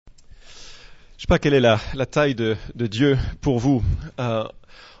Je ne sais pas quelle est la taille de Dieu pour vous.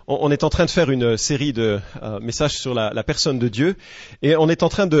 On est en train de faire une série de messages sur la personne de Dieu et on est en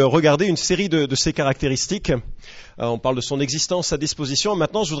train de regarder une série de ses caractéristiques. On parle de son existence, sa disposition.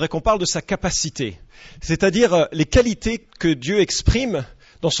 Maintenant, je voudrais qu'on parle de sa capacité, c'est-à-dire les qualités que Dieu exprime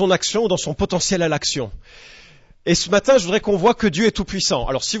dans son action ou dans son potentiel à l'action. Et ce matin, je voudrais qu'on voit que Dieu est tout puissant.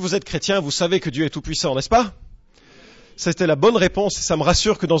 Alors si vous êtes chrétien, vous savez que Dieu est tout puissant, n'est-ce pas ? C'était la bonne réponse et ça me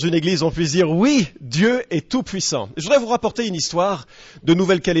rassure que dans une église on puisse dire oui, Dieu est tout puissant. Je voudrais vous rapporter une histoire de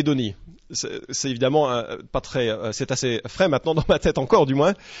Nouvelle-Calédonie. C'est évidemment pas très, c'est assez frais maintenant dans ma tête encore du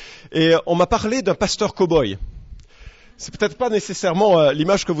moins. Et on m'a parlé d'un pasteur cow-boy. C'est peut-être pas nécessairement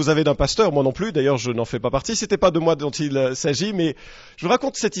l'image que vous avez d'un pasteur, moi non plus, d'ailleurs je n'en fais pas partie, c'était pas de moi dont il s'agit, mais je vous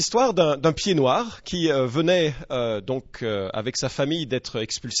raconte cette histoire d'un pied noir qui venait avec sa famille d'être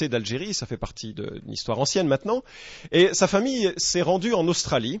expulsé d'Algérie, ça fait partie d'une histoire ancienne maintenant, et sa famille s'est rendue en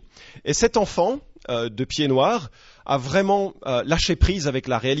Australie, et cet enfant de pied noir a vraiment lâché prise avec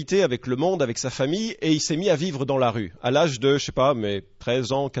la réalité, avec le monde, avec sa famille, et il s'est mis à vivre dans la rue, à l'âge de,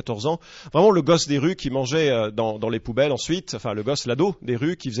 13 ans, 14 ans, vraiment le gosse des rues qui mangeait dans les poubelles ensuite, enfin le gosse, l'ado des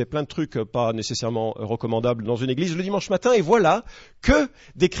rues qui faisait plein de trucs pas nécessairement recommandables dans une église le dimanche matin, et voilà que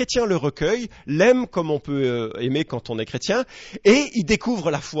des chrétiens le recueillent, l'aiment comme on peut aimer quand on est chrétien, et il découvre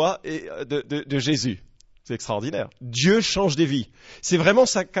la foi de Jésus. C'est extraordinaire. Dieu change des vies. C'est vraiment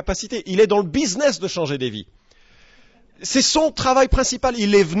sa capacité. Il est dans le business de changer des vies. C'est son travail principal.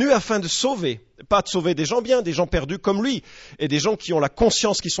 Il est venu afin de sauver. Pas de sauver des gens bien, des gens perdus comme lui. Et des gens qui ont la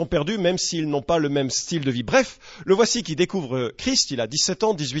conscience qu'ils sont perdus, même s'ils n'ont pas le même style de vie. Bref, le voici qui découvre Christ. Il a 17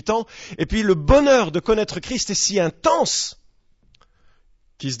 ans, 18 ans. Et puis le bonheur de connaître Christ est si intense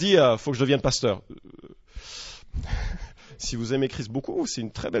qu'il se dit, faut que je devienne pasteur. Si vous aimez Christ beaucoup, c'est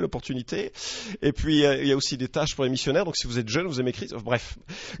une très belle opportunité. Et puis, il y a aussi des tâches pour les missionnaires. Donc, si vous êtes jeune, vous aimez Christ. Bref.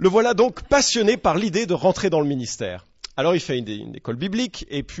 Le voilà donc passionné par l'idée de rentrer dans le ministère. Alors, il fait une école biblique.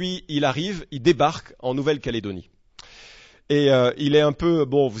 Et puis, il débarque en Nouvelle-Calédonie. Et il est un peu,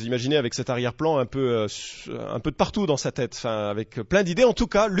 vous imaginez avec cet arrière-plan, un peu de partout dans sa tête. Enfin, avec plein d'idées. En tout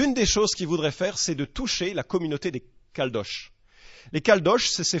cas, l'une des choses qu'il voudrait faire, c'est de toucher la communauté des Caldoches. Les Caldoches,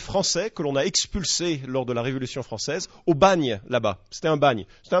 c'est ces Français que l'on a expulsés lors de la Révolution française au bagne là-bas. C'était un bagne.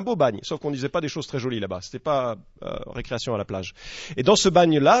 C'était un beau bagne, sauf qu'on ne disait pas des choses très jolies là-bas. C'était pas récréation à la plage. Et dans ce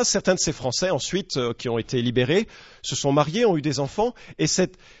bagne-là, certains de ces Français, ensuite, qui ont été libérés, se sont mariés, ont eu des enfants. Et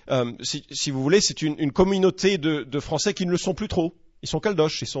si vous voulez, c'est une communauté de Français qui ne le sont plus trop. Ils sont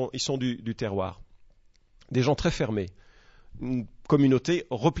Caldoches, ils sont du terroir. Des gens très fermés. Une communauté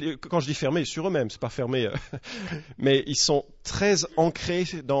repliée, quand je dis fermée, sur eux-mêmes, c'est pas fermé, mais ils sont très ancrés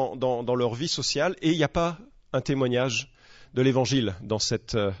dans leur vie sociale et il n'y a pas un témoignage de l'évangile dans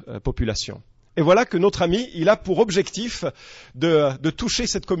cette population. Et voilà que notre ami, il a pour objectif de toucher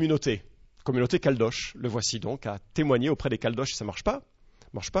cette communauté Caldoche. Le voici donc à témoigner auprès des Caldoches, ça marche pas,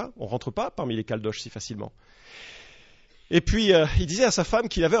 on rentre pas parmi les Caldoches si facilement. Et puis il disait à sa femme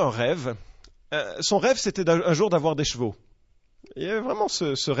qu'il avait un rêve. Son rêve, c'était un jour d'avoir des chevaux. Il y avait vraiment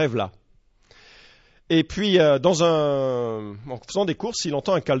ce rêve-là. Et puis, en faisant des courses, il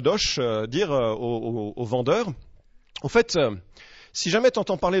entend un Caldoche dire au vendeur, au fait, si jamais tu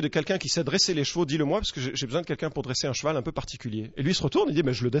entends parler de quelqu'un qui sait dresser les chevaux, dis-le moi, parce que j'ai besoin de quelqu'un pour dresser un cheval un peu particulier. Et lui se retourne et dit,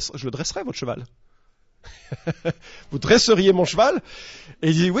 mais je le dresserai, votre cheval. Vous dresseriez mon cheval? Et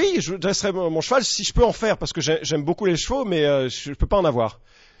il dit, oui, je dresserai mon cheval si je peux en faire, parce que j'aime beaucoup les chevaux, mais je ne peux pas en avoir.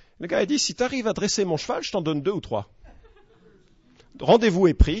 Le gars a dit, si tu arrives à dresser mon cheval, je t'en donne 2 ou 3. Rendez-vous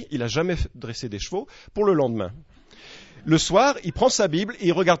est pris, il n'a jamais dressé des chevaux, pour le lendemain. Le soir, il prend sa Bible et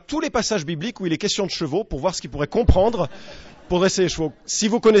il regarde tous les passages bibliques où il est question de chevaux pour voir ce qu'il pourrait comprendre pour dresser les chevaux. Si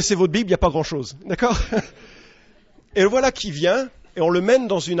vous connaissez votre Bible, il n'y a pas grand-chose, d'accord ? Et voilà qui vient, et on le mène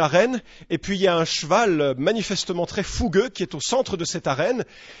dans une arène, et puis il y a un cheval manifestement très fougueux qui est au centre de cette arène,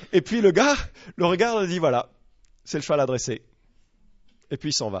 et puis le gars le regarde et dit, voilà, c'est le cheval à dresser. Et puis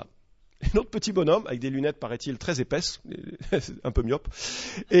il s'en va. Un autre petit bonhomme, avec des lunettes, paraît-il, très épaisses, un peu myope,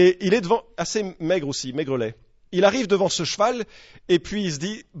 et il est devant, assez maigre aussi, maigrelet. Il arrive devant ce cheval, et puis il se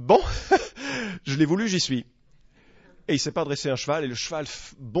dit, bon, je l'ai voulu, j'y suis. Et il ne sait pas dresser un cheval, et le cheval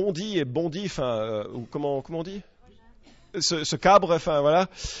bondit, comment on dit ? Se cabre, enfin voilà.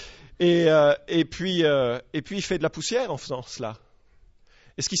 Et puis il fait de la poussière en faisant cela.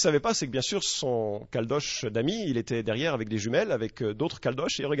 Et ce qu'il ne savait pas, c'est que bien sûr, son caldoche d'ami, il était derrière avec des jumelles, avec d'autres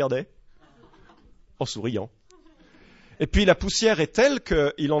caldoches, et il regardait, en souriant. Et puis la poussière est telle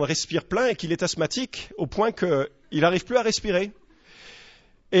qu'il en respire plein et qu'il est asthmatique, au point qu'il n'arrive plus à respirer.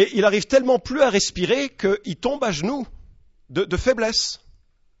 Et il arrive tellement plus à respirer qu'il tombe à genoux de faiblesse.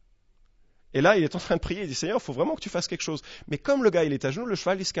 Et là, il est en train de prier, il dit, Seigneur, il faut vraiment que tu fasses quelque chose. Mais comme le gars, il est à genoux, le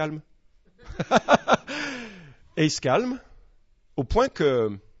cheval, il se calme. Et il se calme, au point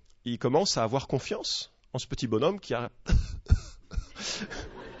qu'il commence à avoir confiance en ce petit bonhomme qui a...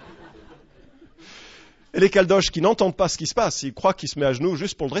 Et les caldoches qui n'entendent pas ce qui se passe, ils croient qu'il se met à genoux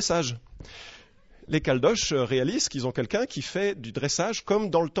juste pour le dressage. Les caldoches réalisent qu'ils ont quelqu'un qui fait du dressage comme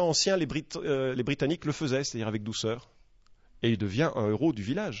dans le temps ancien les Britanniques le faisaient, c'est-à-dire avec douceur. Et il devient un héros du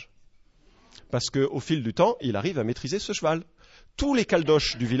village. Parce qu'au fil du temps, il arrive à maîtriser ce cheval. Tous les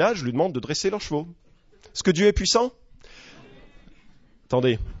caldoches du village lui demandent de dresser leurs chevaux. Est-ce que Dieu est puissant ?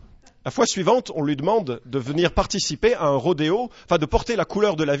 Attendez. La fois suivante, on lui demande de venir participer à un rodéo, enfin de porter la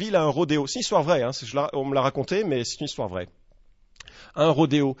couleur de la ville à un rodéo. C'est une histoire vraie, hein, on me l'a raconté, mais c'est une histoire vraie. À un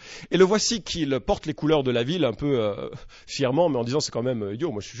rodéo. Et le voici qu'il porte les couleurs de la ville un peu fièrement, mais en disant c'est quand même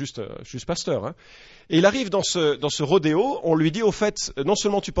idiot, moi je suis juste pasteur. Hein. Et il arrive dans ce rodéo, on lui dit au fait, non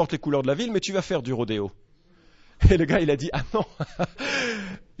seulement tu portes les couleurs de la ville, mais tu vas faire du rodéo. Et le gars il a dit, ah non,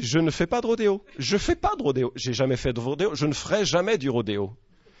 je ne fais pas de rodéo, je fais pas de rodéo, j'ai jamais fait de rodéo, je ne ferai jamais du rodéo.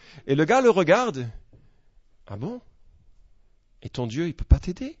 Et le gars le regarde, ah bon ? Et ton Dieu il peut pas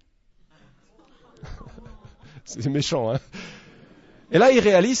t'aider ? C'est méchant, hein ? Et là, il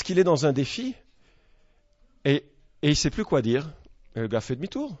réalise qu'il est dans un défi et il ne sait plus quoi dire. Et le gars fait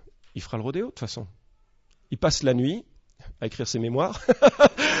demi-tour. Il fera le rodéo, de toute façon. Il passe la nuit à écrire ses mémoires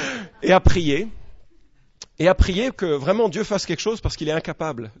et à prier. Et à prier que vraiment Dieu fasse quelque chose parce qu'il est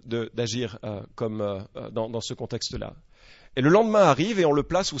incapable d'agir comme dans ce contexte-là. Et le lendemain arrive et on le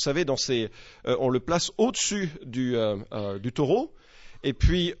place, vous savez, on le place au-dessus du taureau. Et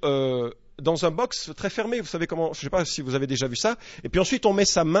puis... dans un box très fermé, vous savez comment, je ne sais pas si vous avez déjà vu ça, et puis ensuite on met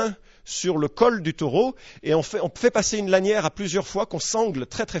sa main sur le col du taureau et on fait passer une lanière à plusieurs fois qu'on sangle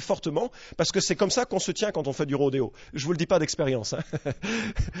très très fortement, parce que c'est comme ça qu'on se tient quand on fait du rodéo. Je vous le dis pas d'expérience, hein.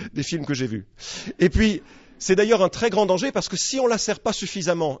 Des films que j'ai vus. Et puis, c'est d'ailleurs un très grand danger, parce que si on la serre pas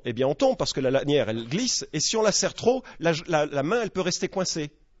suffisamment, eh bien on tombe, parce que la lanière elle glisse, et si on la serre trop, la main elle peut rester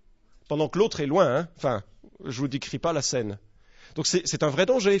coincée, pendant que l'autre est loin, hein. Enfin, je vous décris pas la scène. Donc c'est un vrai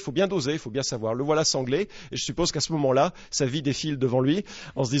danger, il faut bien doser, il faut bien savoir. Le voilà sanglé, et je suppose qu'à ce moment-là, sa vie défile devant lui,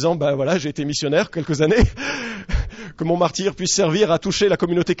 en se disant, ben voilà, j'ai été missionnaire quelques années, que mon martyre puisse servir à toucher la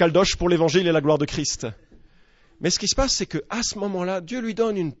communauté caldoche pour l'évangile et la gloire de Christ. Mais ce qui se passe, c'est qu'à ce moment-là, Dieu lui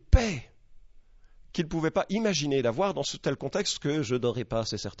donne une paix qu'il ne pouvait pas imaginer d'avoir dans ce tel contexte, que je n'aurais pas,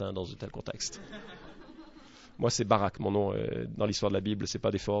 c'est certain, dans ce tel contexte. Moi, c'est Barak, mon nom dans l'histoire de la Bible, c'est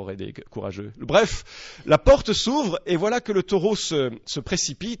pas des forts et des courageux. Bref, la porte s'ouvre et voilà que le taureau se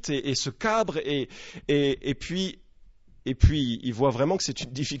précipite et se cabre et puis il voit vraiment que c'est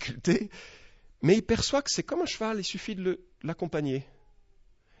une difficulté, mais il perçoit que c'est comme un cheval, il suffit de l'accompagner.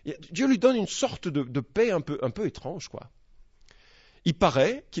 Dieu lui donne une sorte de paix un peu étrange, quoi. Il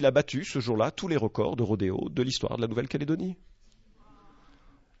paraît qu'il a battu ce jour-là tous les records de rodéo de l'histoire de la Nouvelle-Calédonie.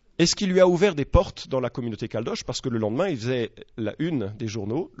 Et ce qui lui a ouvert des portes dans la communauté caldoche, parce que le lendemain, il faisait la une des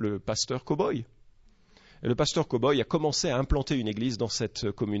journaux, le pasteur cow-boy. Et le pasteur cow-boy a commencé à implanter une église dans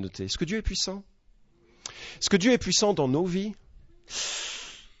cette communauté. Est-ce que Dieu est puissant ? Est-ce que Dieu est puissant dans nos vies ?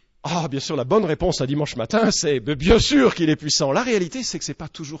 Ah, bien sûr, la bonne réponse à dimanche matin, c'est bien sûr qu'il est puissant. La réalité, c'est que c'est pas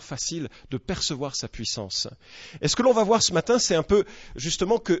toujours facile de percevoir sa puissance. Et ce que l'on va voir ce matin, c'est un peu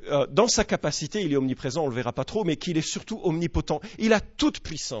justement que dans sa capacité, il est omniprésent, on le verra pas trop, mais qu'il est surtout omnipotent. Il a toute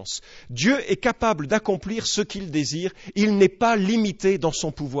puissance. Dieu est capable d'accomplir ce qu'il désire. Il n'est pas limité dans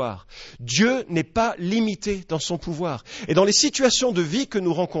son pouvoir. Dieu n'est pas limité dans son pouvoir. Et dans les situations de vie que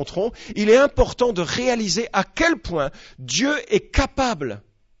nous rencontrons, il est important de réaliser à quel point Dieu est capable.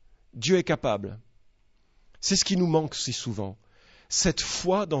 Dieu est capable. C'est ce qui nous manque si souvent. Cette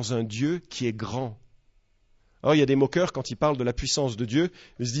foi dans un Dieu qui est grand. Alors, il y a des moqueurs, quand ils parlent de la puissance de Dieu,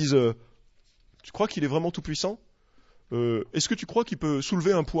 ils se disent tu crois qu'il est vraiment tout puissant ? Est-ce que tu crois qu'il peut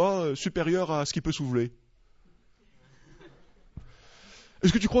soulever un poids supérieur à ce qu'il peut soulever ?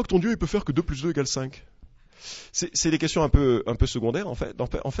 Est-ce que tu crois que ton Dieu il peut faire que 2 plus 2 égale 5 ? C'est des questions un peu secondaires en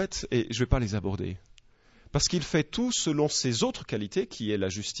fait, et je ne vais pas les aborder. Parce qu'il fait tout selon ses autres qualités, qui est la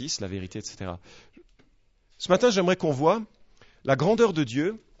justice, la vérité, etc. Ce matin, j'aimerais qu'on voit la grandeur de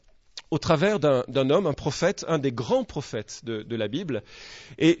Dieu au travers d'un homme, un prophète, un des grands prophètes de la Bible.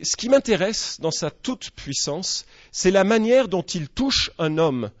 Et ce qui m'intéresse dans sa toute-puissance, c'est la manière dont il touche un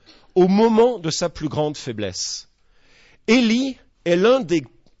homme au moment de sa plus grande faiblesse. Élie est l'un des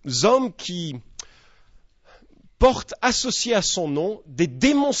hommes qui porte associé à son nom des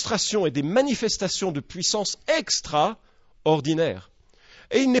démonstrations et des manifestations de puissance extraordinaires.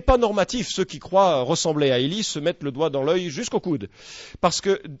 Et il n'est pas normatif, ceux qui croient ressembler à Élie se mettent le doigt dans l'œil jusqu'au coude. Parce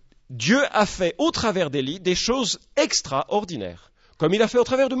que Dieu a fait au travers d'Élie des choses extraordinaires, comme il a fait au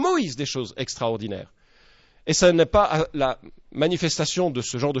travers de Moïse des choses extraordinaires. Et ça n'est pas la manifestation de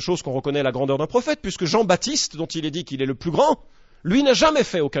ce genre de choses qu'on reconnaît la grandeur d'un prophète, puisque Jean-Baptiste, dont il est dit qu'il est le plus grand, lui n'a jamais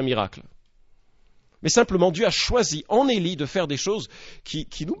fait aucun miracle. Mais simplement, Dieu a choisi en Élie de faire des choses qui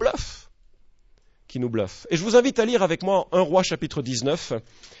nous bluffent. Et je vous invite à lire avec moi 1 Roi chapitre 19,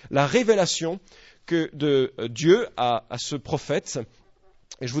 la révélation que de Dieu à ce prophète.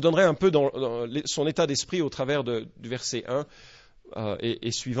 Et je vous donnerai un peu dans son état d'esprit au travers du verset 1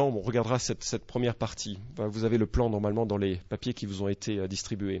 et suivant. On regardera cette première partie. Vous avez le plan normalement dans les papiers qui vous ont été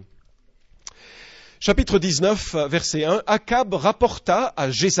distribués. Chapitre 19, verset 1. Akab rapporta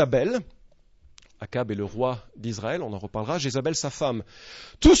à Jézabel, Akab est le roi d'Israël, on en reparlera, Jézabel sa femme,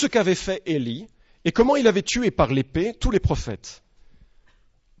 tout ce qu'avait fait Élie et comment il avait tué par l'épée tous les prophètes.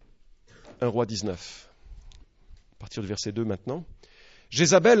 1 Roi 19, à partir du verset 2 maintenant.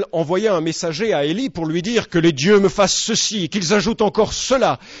 Jézabel envoya un messager à Élie pour lui dire que les dieux me fassent ceci et qu'ils ajoutent encore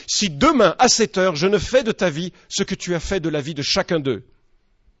cela, si demain à cette heure je ne fais de ta vie ce que tu as fait de la vie de chacun d'eux.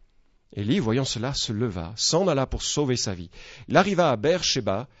 Élie, voyant cela, se leva, s'en alla pour sauver sa vie. Il arriva à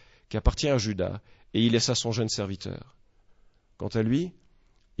Beer-Shéba, qui appartient à Juda, et il laissa son jeune serviteur. Quant à lui,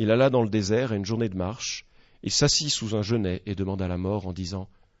 il alla dans le désert à une journée de marche, il s'assit sous un genêt et demanda la mort en disant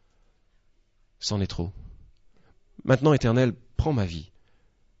 « C'en est trop. Maintenant, Éternel, prends ma vie.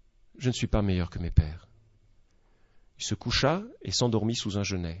 Je ne suis pas meilleur que mes pères. » Il se coucha et s'endormit sous un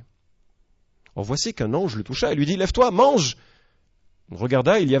genêt. Or voici qu'un ange le toucha et lui dit « Lève-toi, mange !» Il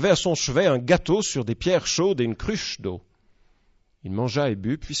regarda, il y avait à son chevet un gâteau sur des pierres chaudes et une cruche d'eau. Il mangea et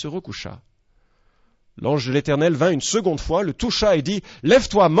but, puis se recoucha. L'ange de l'Éternel vint une seconde fois, le toucha et dit «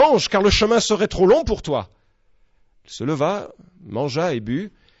 Lève-toi, mange, car le chemin serait trop long pour toi. » Il se leva, mangea et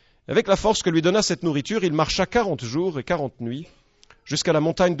but. Avec la force que lui donna cette nourriture, il marcha 40 jours et 40 nuits jusqu'à la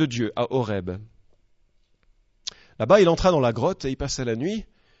montagne de Dieu, à Horeb. Là-bas, il entra dans la grotte et y passa la nuit.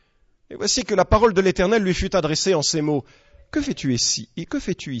 Et voici que la parole de l'Éternel lui fut adressée en ces mots. « Que fais-tu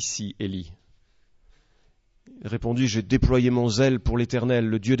ici, Élie ?» Il répondit, « J'ai déployé mon zèle pour l'Éternel,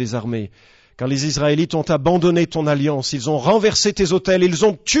 le Dieu des armées. Car les Israélites ont abandonné ton alliance, ils ont renversé tes autels, ils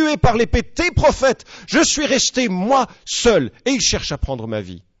ont tué par l'épée tes prophètes. Je suis resté, moi, seul, et ils cherchent à prendre ma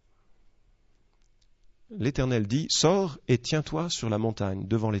vie. » L'Éternel dit, « Sors et tiens-toi sur la montagne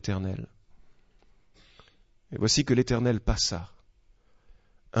devant l'Éternel. » Et voici que l'Éternel passa.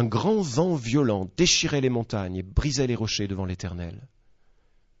 Un grand vent violent déchirait les montagnes et brisait les rochers devant l'Éternel.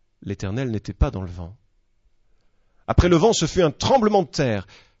 L'Éternel n'était pas dans le vent. Après le vent, ce fut un tremblement de terre.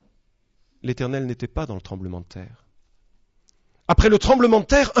 L'Éternel n'était pas dans le tremblement de terre. Après le tremblement de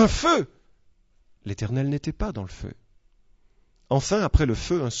terre, un feu. L'Éternel n'était pas dans le feu. Enfin, après le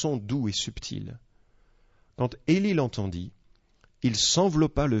feu, un son doux et subtil. Quand Élie l'entendit, il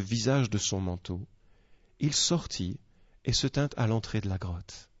s'enveloppa le visage de son manteau. Il sortit et se tint à l'entrée de la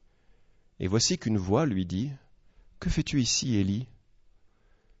grotte. Et voici qu'une voix lui dit, « Que fais-tu ici, Élie ?»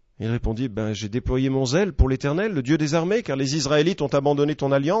 Il répondit, « J'ai déployé mon zèle pour l'Éternel, le Dieu des armées, car les Israélites ont abandonné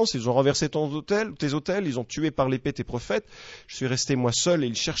ton alliance, ils ont renversé tes autels, ils ont tué par l'épée tes prophètes. Je suis resté moi seul et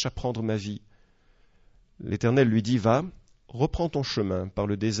ils cherchent à prendre ma vie. » L'Éternel lui dit, « Va, reprends ton chemin par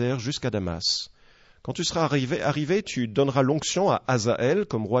le désert jusqu'à Damas. Quand tu seras arrivé, tu donneras l'onction à Hazaël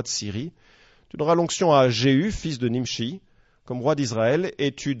comme roi de Syrie. Tu donneras l'onction à Jéhu, fils de Nimshi, comme roi d'Israël,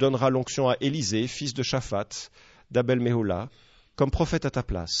 et tu donneras l'onction à Élisée, fils de Shaphat, d'Abel-Méhola, comme prophète à ta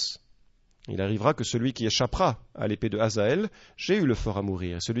place. Il arrivera que celui qui échappera à l'épée de Hazaël, Jéhu le fera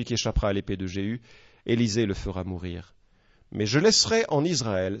mourir, et celui qui échappera à l'épée de Jéhu, Élisée le fera mourir. Mais je laisserai en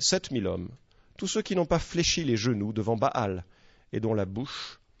Israël 7000 hommes, tous ceux qui n'ont pas fléchi les genoux devant Baal, et dont la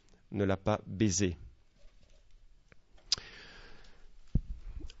bouche ne l'a pas baisé. »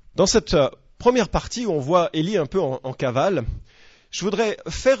 Dans cette première partie où on voit Élie un peu en cavale, je voudrais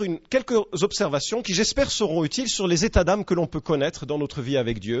faire quelques observations qui, j'espère, seront utiles sur les états d'âme que l'on peut connaître dans notre vie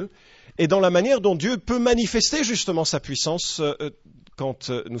avec Dieu et dans la manière dont Dieu peut manifester justement sa puissance quand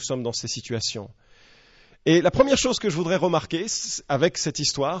nous sommes dans ces situations. Et la première chose que je voudrais remarquer avec cette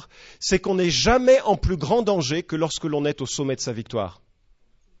histoire, c'est qu'on n'est jamais en plus grand danger que lorsque l'on est au sommet de sa victoire.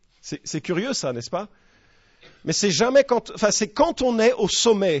 C'est curieux ça, n'est-ce pas ? Mais c'est quand on est au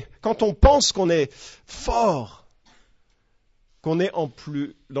sommet, quand on pense qu'on est fort, qu'on est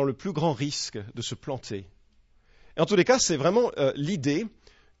dans le plus grand risque de se planter. Et en tous les cas, c'est vraiment l'idée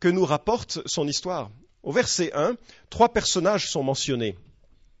que nous rapporte son histoire. Au verset 1, 3 personnages sont mentionnés.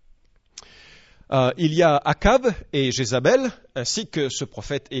 Il y a Akab et Jézabel, ainsi que ce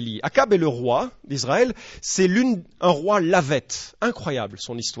prophète Élie. Akab est le roi d'Israël, c'est un roi lavette, incroyable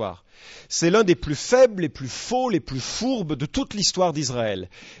son histoire. C'est l'un des plus faibles, les plus faux, les plus fourbes de toute l'histoire d'Israël.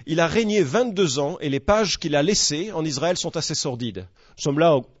 Il a régné 22 ans et les pages qu'il a laissées en Israël sont assez sordides. Nous sommes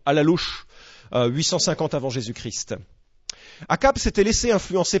là à la louche. 850 avant Jésus-Christ. Akab s'était laissé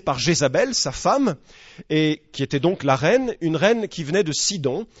influencer par Jézabel, sa femme, et qui était donc la reine, une reine qui venait de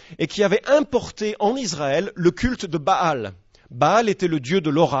Sidon, et qui avait importé en Israël le culte de Baal. Baal était le dieu de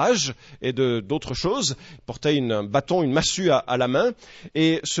l'orage et d'autres choses. Il portait un bâton, une massue à la main.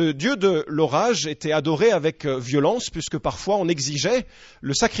 Et ce dieu de l'orage était adoré avec violence, puisque parfois on exigeait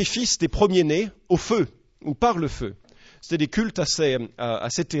le sacrifice des premiers-nés au feu, ou par le feu. C'était des cultes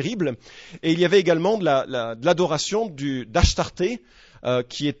assez terribles. Et il y avait également de l'adoration d'Ashtarté,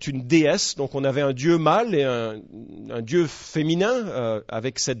 qui est une déesse. Donc on avait un dieu mâle et un dieu féminin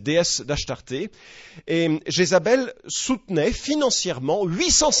avec cette déesse d'Ashtarté. Et Jézabel soutenait financièrement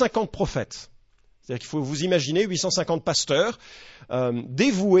 850 prophètes. C'est-à-dire qu'il faut vous imaginer 850 pasteurs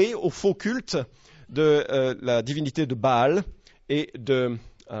dévoués au faux culte de la divinité de Baal et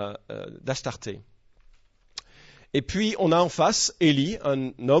d'Ashtarté. Et puis, on a en face Elie,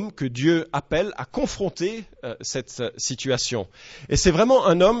 un homme que Dieu appelle à confronter cette situation. Et c'est vraiment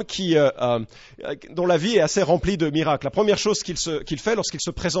un homme dont la vie est assez remplie de miracles. La première chose qu'il fait lorsqu'il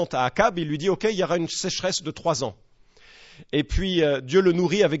se présente à Akab, il lui dit « Ok, il y aura une sécheresse de 3 ans. » Et puis, Dieu le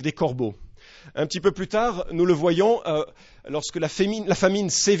nourrit avec des corbeaux. Un petit peu plus tard, nous le voyons, lorsque la famine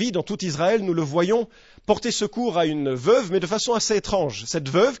sévit dans tout Israël, nous le voyons porter secours à une veuve, mais de façon assez étrange. Cette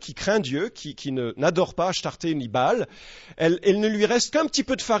veuve qui craint Dieu, qui n'adore pas Ashtarté ni Baal, elle ne lui reste qu'un petit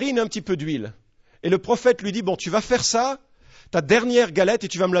peu de farine et un petit peu d'huile. Et le prophète lui dit, bon, tu vas faire ça, ta dernière galette, et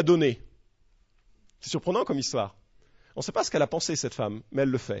tu vas me la donner. C'est surprenant comme histoire. On ne sait pas ce qu'elle a pensé, cette femme, mais elle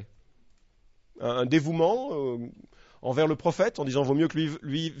le fait. Un dévouement envers le prophète, en disant, vaut mieux que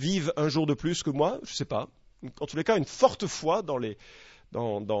lui vive un jour de plus que moi, je ne sais pas. En tous les cas, une forte foi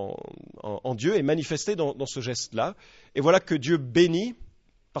en Dieu est manifestée dans ce geste-là. Et voilà que Dieu bénit,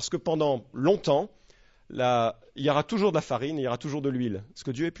 parce que pendant longtemps, il y aura toujours de la farine, il y aura toujours de l'huile. Est-ce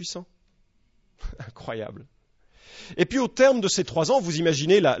que Dieu est puissant? Incroyable. Et puis au terme de ces 3 ans, vous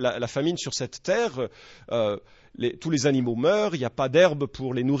imaginez la famine sur cette terre, tous les animaux meurent, il n'y a pas d'herbe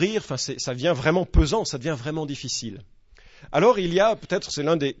pour les nourrir, enfin, ça devient vraiment pesant, ça devient vraiment difficile. Alors il y a, peut-être c'est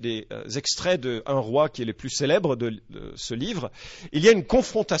l'un des extraits d'un roi qui est le plus célèbre de ce livre, il y a une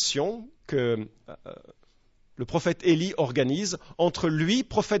confrontation que le prophète Elie organise entre lui,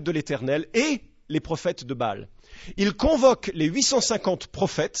 prophète de l'Éternel, et les prophètes de Baal. Il convoque les 850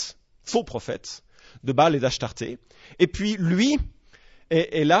 prophètes, faux prophètes, de Baal et d'Ashtarté, et puis lui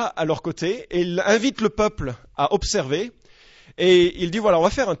est là à leur côté, et il invite le peuple à observer, et il dit, voilà, on va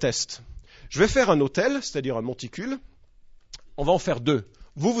faire un test. Je vais faire un autel, c'est-à-dire un monticule, on va en faire 2.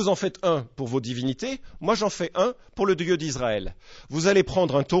 Vous en faites un pour vos divinités, moi j'en fais un pour le Dieu d'Israël. Vous allez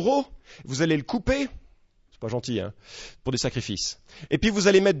prendre un taureau, vous allez le couper, c'est pas gentil, pour des sacrifices. Et puis vous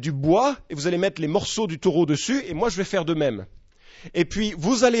allez mettre du bois, et vous allez mettre les morceaux du taureau dessus, et moi je vais faire de même. Et puis,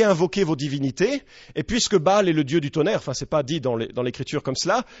 vous allez invoquer vos divinités, et puisque Baal est le dieu du tonnerre, enfin, c'est pas dit dans l'écriture comme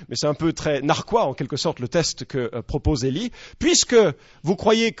cela, mais c'est un peu très narquois, en quelque sorte, le test que propose Élie, puisque vous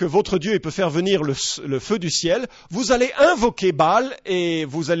croyez que votre Dieu peut faire venir le feu du ciel, vous allez invoquer Baal, et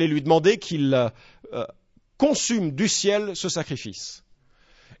vous allez lui demander qu'il consume du ciel ce sacrifice.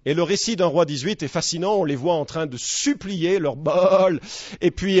 Et le récit d'un roi 18 est fascinant, on les voit en train de supplier leur bol, et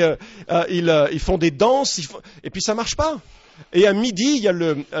puis ils font des danses, et puis ça marche pas. Et à midi, il y a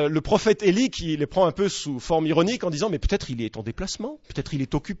le prophète Elie qui les prend un peu sous forme ironique en disant « Mais peut-être il est en déplacement, peut-être il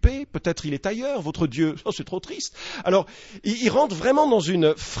est occupé, peut-être il est ailleurs, votre Dieu, oh, c'est trop triste. » Alors, ils rentrent vraiment dans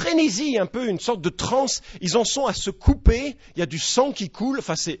une frénésie, un peu une sorte de transe. Ils en sont à se couper, il y a du sang qui coule,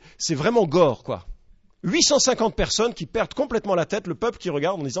 enfin c'est vraiment gore, quoi. 850 personnes qui perdent complètement la tête, le peuple qui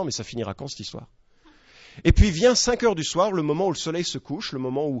regarde en disant « Mais ça finira quand cette histoire ?» Et puis vient 5 heures du soir, le moment où le soleil se couche, le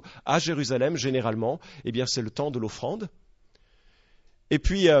moment où, à Jérusalem, généralement, eh bien c'est le temps de l'offrande. Et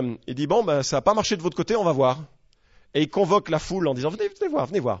puis, il dit, bon, ça n'a pas marché de votre côté, on va voir. Et il convoque la foule en disant,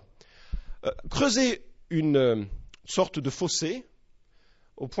 venez voir. Creusez une sorte de fossé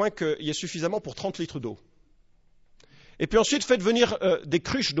au point qu'il y ait suffisamment pour 30 litres d'eau. Et puis ensuite, faites venir des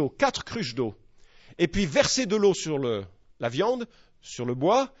cruches d'eau, 4 cruches d'eau. Et puis, versez de l'eau sur la viande, sur le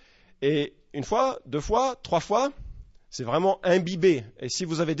bois. Et 1 fois, 2 fois, 3 fois, c'est vraiment imbibé. Et si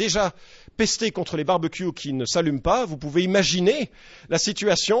vous avez déjà pesté contre les barbecues qui ne s'allument pas, vous pouvez imaginer la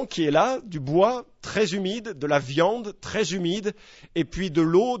situation qui est là, du bois très humide, de la viande très humide, et puis de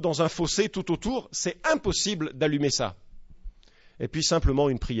l'eau dans un fossé tout autour. C'est impossible d'allumer ça. Et puis simplement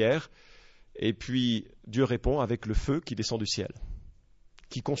une prière, et puis Dieu répond avec le feu qui descend du ciel,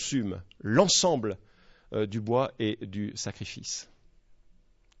 qui consume l'ensemble du bois et du sacrifice.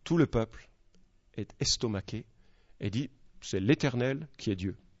 Tout le peuple est estomaqué et dit, c'est l'Éternel qui est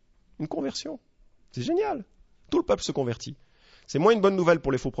Dieu. Une conversion. C'est génial. Tout le peuple se convertit. C'est moins une bonne nouvelle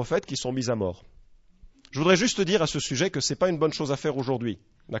pour les faux prophètes qui sont mis à mort. Je voudrais juste dire à ce sujet que ce n'est pas une bonne chose à faire aujourd'hui.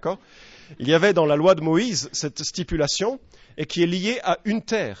 D'accord ? Il y avait dans la loi de Moïse cette stipulation et qui est liée à une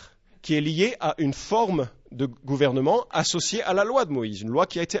terre, qui est liée à une forme de gouvernement associée à la loi de Moïse, une loi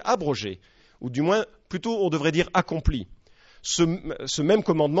qui a été abrogée, ou du moins, plutôt on devrait dire accomplie. Ce même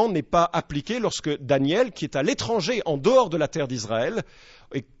commandement n'est pas appliqué lorsque Daniel, qui est à l'étranger, en dehors de la terre d'Israël,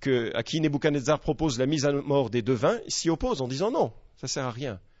 et à qui Nebuchadnezzar propose la mise à mort des devins, s'y oppose en disant non, ça ne sert à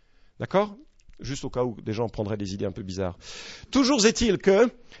rien. D'accord ? Juste au cas où des gens prendraient des idées un peu bizarres. Toujours est-il que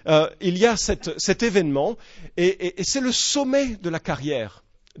il y a cet événement, et c'est le sommet de la carrière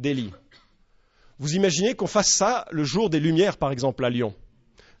d'Élie. Vous imaginez qu'on fasse ça le jour des Lumières, par exemple, à Lyon.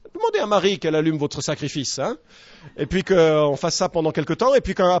 Demandez à Marie qu'elle allume votre sacrifice, hein, et puis qu'on fasse ça pendant quelque temps, et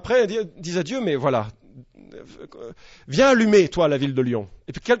puis qu'après, dise à Dieu, mais voilà, viens allumer, toi, la ville de Lyon.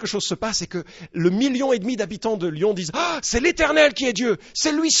 Et puis quelque chose se passe, et que le 1,5 million d'habitants de Lyon disent, ah, c'est l'Éternel qui est Dieu,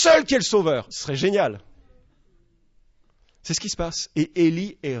 c'est lui seul qui est le Sauveur. Ce serait génial. C'est ce qui se passe. Et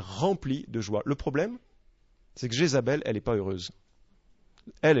Élie est rempli de joie. Le problème, c'est que Jézabel, elle n'est pas heureuse.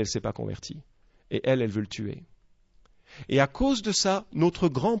 Elle ne s'est pas convertie. Et elle veut le tuer. Et à cause de ça, notre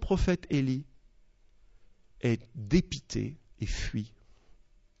grand prophète Élie est dépité et fuit.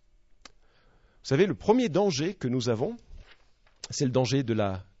 Vous savez, le premier danger que nous avons, c'est le danger de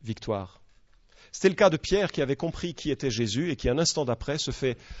la victoire. C'était le cas de Pierre qui avait compris qui était Jésus et qui, un instant d'après, se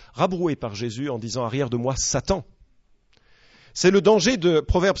fait rabrouer par Jésus en disant « Arrière de moi, Satan ». C'est le danger de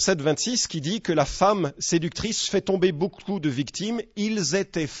Proverbe 7, 26 qui dit que la femme séductrice fait tomber beaucoup de victimes. Ils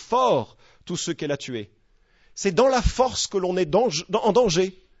étaient forts, tous ceux qu'elle a tués. C'est dans la force que l'on est en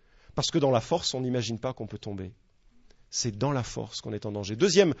danger. Parce que dans la force, on n'imagine pas qu'on peut tomber. C'est dans la force qu'on est en danger.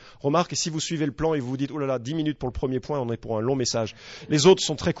 Deuxième remarque, et si vous suivez le plan et vous vous dites, oh là là, 10 minutes pour le premier point, on est pour un long message. Les autres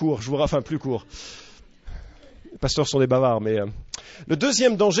sont très courts, plus courts. Les pasteurs sont des bavards, mais... Le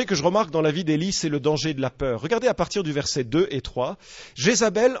deuxième danger que je remarque dans la vie d'Élie, c'est le danger de la peur. Regardez à partir du verset 2 et 3.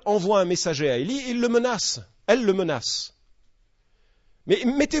 Jézabel envoie un messager à Élie, il le menace. Elle le menace. Mais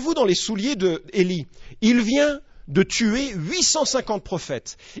mettez-vous dans les souliers d'Élie. Il vient de tuer 850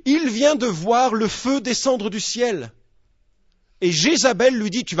 prophètes. Il vient de voir le feu descendre du ciel. Et Jézabel lui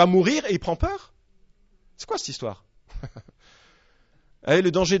dit, tu vas mourir, et il prend peur. C'est quoi cette histoire? Le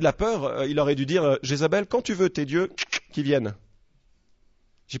danger de la peur, il aurait dû dire, Jézabel, quand tu veux tes dieux qui viennent.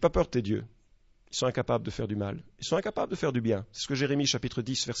 J'ai pas peur de tes dieux. Ils sont incapables de faire du mal. Ils sont incapables de faire du bien. C'est ce que Jérémie chapitre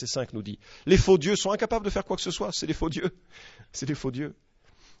 10, verset 5 nous dit. Les faux dieux sont incapables de faire quoi que ce soit. C'est des faux dieux. C'est des faux dieux.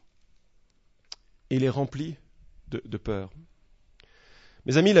 Et il est rempli de peur.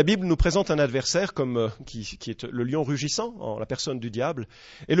 Mes amis, la Bible nous présente un adversaire qui est le lion rugissant, en la personne du diable.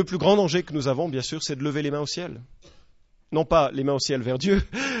 Et le plus grand danger que nous avons, bien sûr, c'est de lever les mains au ciel. Non pas les mains au ciel vers Dieu,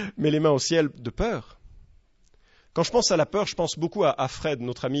 mais les mains au ciel de peur. Quand je pense à la peur, je pense beaucoup à Fred,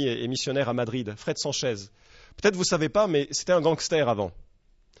 notre ami et missionnaire à Madrid, Fred Sanchez. Peut-être vous ne savez pas, mais c'était un gangster avant.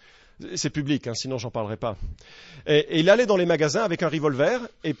 C'est public, sinon j'en parlerai pas. Et il allait dans les magasins avec un revolver,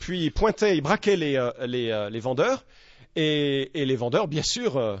 et puis il braquait les vendeurs, et les vendeurs, bien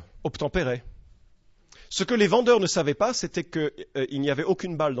sûr, obtempéraient. Ce que les vendeurs ne savaient pas, c'était qu'il n'y avait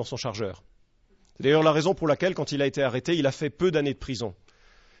aucune balle dans son chargeur. C'est d'ailleurs la raison pour laquelle, quand il a été arrêté, il a fait peu d'années de prison.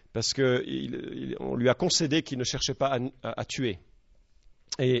 Parce qu'on lui a concédé qu'il ne cherchait pas à tuer.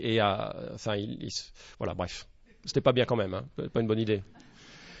 Voilà, bref. C'était pas bien quand même, pas une bonne idée.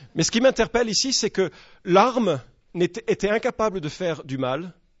 Mais ce qui m'interpelle ici, c'est que l'arme était incapable de faire du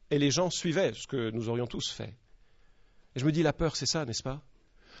mal, et les gens suivaient ce que nous aurions tous fait. Et je me dis, la peur, c'est ça, n'est-ce pas?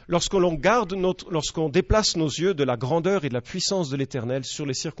 Lorsqu'on déplace nos yeux de la grandeur et de la puissance de l'Éternel sur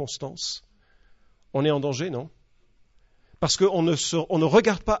les circonstances, on est en danger, non? Parce qu'on ne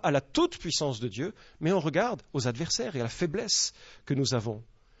regarde pas à la toute-puissance de Dieu, mais on regarde aux adversaires et à la faiblesse que nous avons.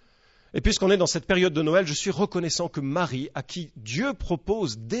 Et puisqu'on est dans cette période de Noël, je suis reconnaissant que Marie, à qui Dieu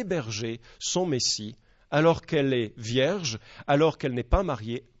propose d'héberger son Messie, alors qu'elle est vierge, alors qu'elle n'est pas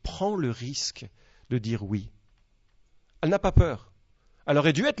mariée, prend le risque de dire oui. Elle n'a pas peur. Elle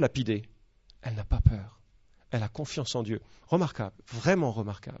aurait dû être lapidée. Elle n'a pas peur. Elle a confiance en Dieu. Remarquable, vraiment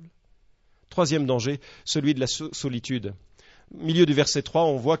remarquable. Troisième danger, celui de la solitude. Au milieu du verset 3,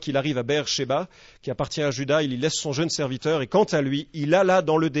 on voit qu'il arrive à Beer-Sheba, qui appartient à Juda, il y laisse son jeune serviteur, et quant à lui, il alla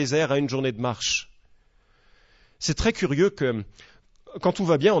dans le désert à une journée de marche. C'est très curieux que, quand tout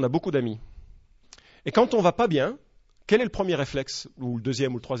va bien, on a beaucoup d'amis. Et quand on ne va pas bien, quel est le premier réflexe? Ou le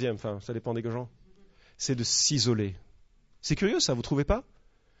deuxième ou le troisième, ça dépend des gens. C'est de s'isoler. C'est curieux ça, vous ne trouvez pas?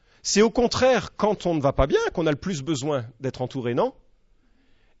 C'est au contraire, quand on ne va pas bien, qu'on a le plus besoin d'être entouré, non?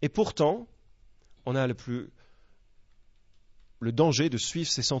 Et pourtant, on a le danger de suivre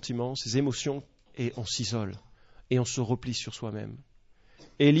ses sentiments, ses émotions, et on s'isole. et on se replie sur soi-même.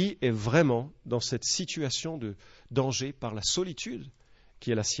 Élie est vraiment dans cette situation de danger par la solitude qui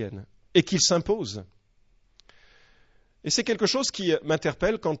est la sienne et qu'il s'impose. Et c'est quelque chose qui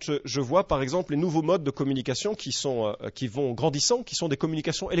m'interpelle quand je vois par exemple les nouveaux modes de communication qui vont grandissant, qui sont des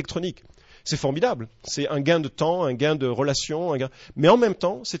communications électroniques. C'est formidable, c'est un gain de temps, un gain de relation, mais en même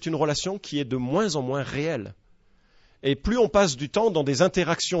temps c'est une relation qui est de moins en moins réelle. Et plus on passe du temps dans des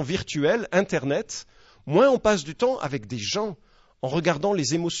interactions virtuelles, Internet, moins on passe du temps avec des gens, en regardant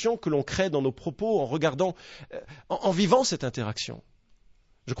les émotions que l'on crée dans nos propos, en vivant cette interaction.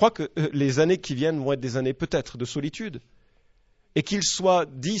 Je crois que les années qui viennent vont être des années peut-être de solitude. Et qu'il soit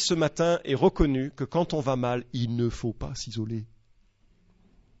dit ce matin et reconnu que quand on va mal, il ne faut pas s'isoler.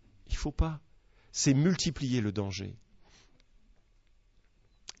 Il ne faut pas. C'est multiplier le danger.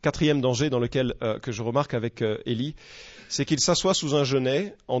 Quatrième danger dans lequel que je remarque avec Élie, c'est qu'il s'assoit sous un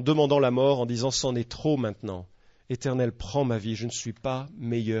genêt en demandant la mort, en disant « c'en est trop maintenant. Éternel, prends ma vie, je ne suis pas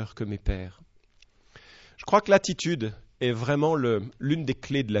meilleur que mes pères. » Je crois que l'attitude est vraiment l'une des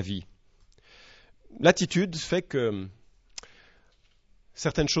clés de la vie. L'attitude fait que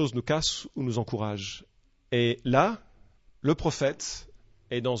certaines choses nous cassent ou nous encouragent. Et là, le prophète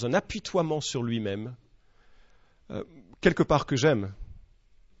est dans un apitoiement sur lui-même, quelque part que j'aime,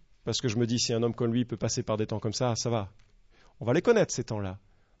 parce que je me dis, si un homme comme lui peut passer par des temps comme ça va. On va les connaître, ces temps-là.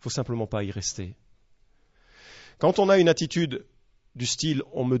 Il ne faut simplement pas y rester. Quand on a une attitude du style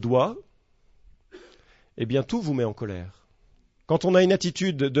 « on me doit », eh bien tout vous met en colère. Quand on a une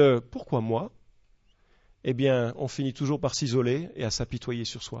attitude de « pourquoi moi ?» eh bien on finit toujours par s'isoler et à s'apitoyer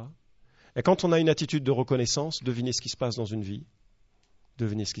sur soi. Et quand on a une attitude de reconnaissance, devinez ce qui se passe dans une vie.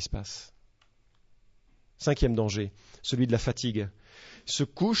 Devinez ce qui se passe. Cinquième danger, celui de la fatigue. Il se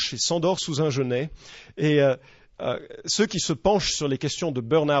couche et s'endort sous un genêt. Et ceux qui se penchent sur les questions de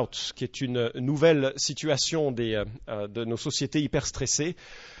burn-out, qui est une nouvelle situation de nos sociétés hyper stressées,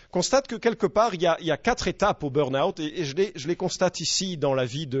 constatent que quelque part, il y a 4 étapes au burn-out, et je les constate ici dans la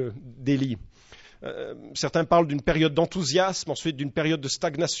vie d'Élie. Certains parlent d'une période d'enthousiasme, ensuite d'une période de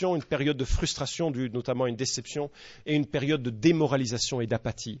stagnation, une période de frustration, due notamment à une déception, et une période de démoralisation et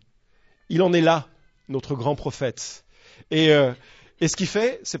d'apathie. Il en est là, notre grand prophète. Et ce qu'il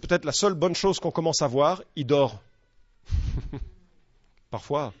fait, c'est peut-être la seule bonne chose qu'on commence à voir, il dort.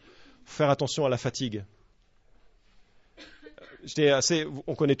 Parfois, il faut faire attention à la fatigue.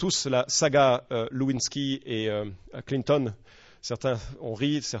 On connaît tous la saga Lewinsky et Clinton. Certains ont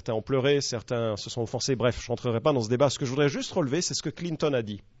ri, certains ont pleuré, certains se sont offensés. Bref, je ne rentrerai pas dans ce débat. Ce que je voudrais juste relever, c'est ce que Clinton a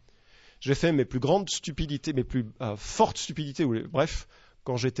dit. J'ai fait mes plus grandes stupidités, mes plus fortes stupidités, bref,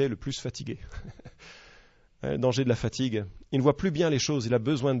 quand j'étais le plus fatigué. Danger de la fatigue. Il ne voit plus bien les choses, il a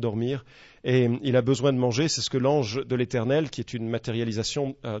besoin de dormir et il a besoin de manger. C'est ce que l'ange de l'Éternel, qui est une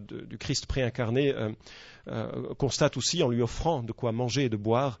matérialisation du Christ préincarné, constate aussi en lui offrant de quoi manger et de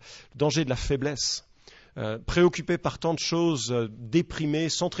boire. Le danger de la faiblesse. Préoccupé par tant de choses, déprimé,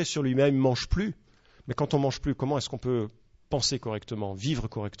 centré sur lui-même, il ne mange plus. Mais quand on ne mange plus, comment est-ce qu'on peut penser correctement, vivre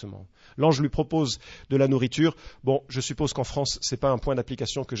correctement? L'ange lui propose de la nourriture. Bon, je suppose qu'en France, ce n'est pas un point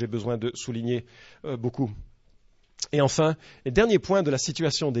d'application que j'ai besoin de souligner beaucoup. Et enfin, le dernier point de la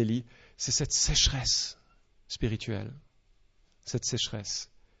situation d'Élie, c'est cette sécheresse spirituelle. Cette sécheresse.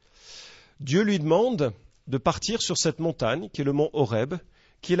 Dieu lui demande de partir sur cette montagne, qui est le mont Horeb,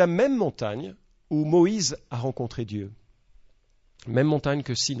 qui est la même montagne où Moïse a rencontré Dieu. Même montagne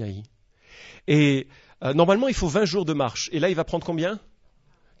que Sinaï. Et normalement, il faut 20 jours de marche. Et là, il va prendre combien ?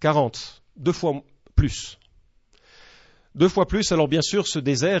 40. 2 fois plus. 2 fois plus. Alors bien sûr, ce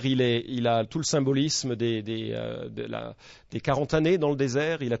désert, il a tout le symbolisme des 40 années dans le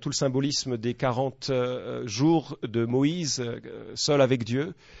désert. Il a tout le symbolisme des 40 jours de Moïse, seul avec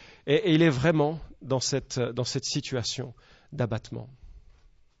Dieu. Et il est vraiment dans cette situation d'abattement.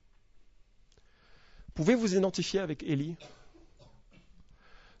 Pouvez-vous vous identifier avec Élie ?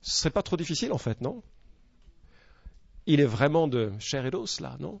 Ce ne serait pas trop difficile en fait, non ? Il est vraiment de chair et d'os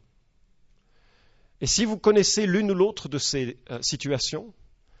là, non ? Et si vous connaissez l'une ou l'autre de ces situations,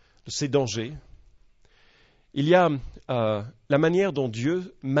 de ces dangers, il y a la manière dont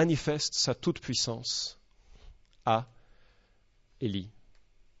Dieu manifeste sa toute-puissance à Élie.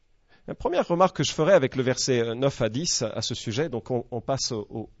 La première remarque que je ferai avec le verset 9 à 10 à ce sujet, donc on passe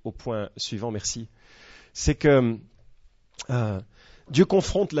au point suivant, merci, c'est que Dieu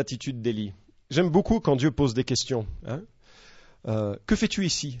confronte l'attitude d'Élie. J'aime beaucoup quand Dieu pose des questions. Que fais-tu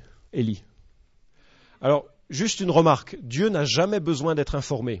ici, Élie ? Alors, juste une remarque, Dieu n'a jamais besoin d'être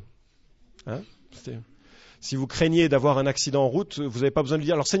informé. Si vous craignez d'avoir un accident en route, vous n'avez pas besoin de lui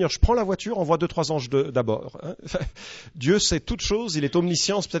dire, alors Seigneur, je prends la voiture, envoie 2-3 anges d'abord. Hein. Dieu sait toutes choses, il est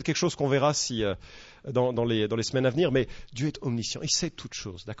omniscient, c'est peut-être quelque chose qu'on verra dans les semaines à venir, mais Dieu est omniscient, il sait toutes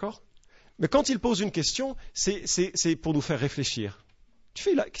choses, d'accord ? Mais quand il pose une question, c'est pour nous faire réfléchir.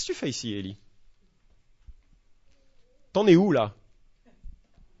 Qu'est-ce que tu fais ici, Elie ? T'en es où là ?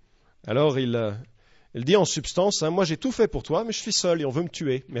 Alors il dit en substance, moi j'ai tout fait pour toi, mais je suis seul et on veut me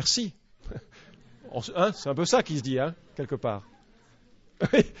tuer. Merci. C'est un peu ça qu'il se dit, quelque part.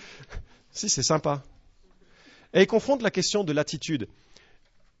 Oui, si, c'est sympa. Et il confronte la question de l'attitude.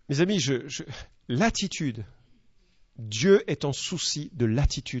 Mes amis, l'attitude, Dieu est en souci de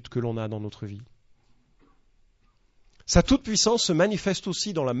l'attitude que l'on a dans notre vie. Sa toute-puissance se manifeste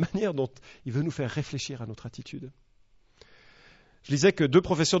aussi dans la manière dont il veut nous faire réfléchir à notre attitude. Je disais que 2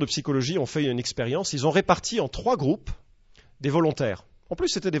 professeurs de psychologie ont fait une expérience. Ils ont réparti en 3 groupes des volontaires. En plus,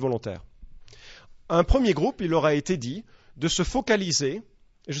 c'était des volontaires. Un premier groupe, il leur a été dit de se focaliser,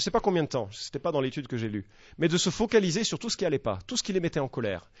 et je ne sais pas combien de temps, ce n'était pas dans l'étude que j'ai lue, mais de se focaliser sur tout ce qui n'allait pas, tout ce qui les mettait en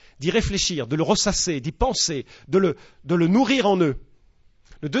colère, d'y réfléchir, de le ressasser, d'y penser, de le nourrir en eux.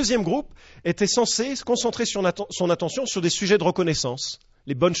 Le deuxième groupe était censé se concentrer son attention sur des sujets de reconnaissance,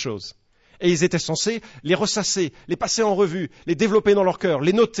 les bonnes choses. Et ils étaient censés les ressasser, les passer en revue, les développer dans leur cœur,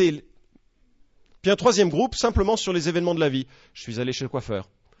 les noter. Puis un troisième groupe, simplement sur les événements de la vie. Je suis allé chez le coiffeur,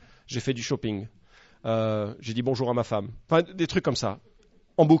 j'ai fait du shopping, j'ai dit bonjour à ma femme. Enfin, des trucs comme ça,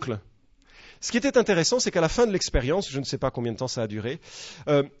 en boucle. Ce qui était intéressant, c'est qu'à la fin de l'expérience, je ne sais pas combien de temps ça a duré,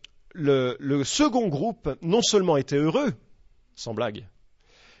 le second groupe non seulement était heureux, sans blague,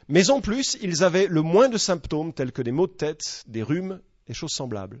 mais en plus, ils avaient le moins de symptômes tels que des maux de tête, des rhumes, des choses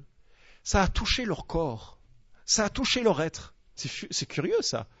semblables. Ça a touché leur corps, ça a touché leur être. C'est curieux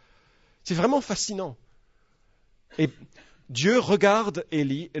ça, c'est vraiment fascinant. Et Dieu regarde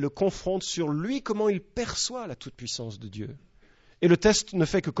Élie et le confronte sur lui, comment il perçoit la toute-puissance de Dieu. Et le test ne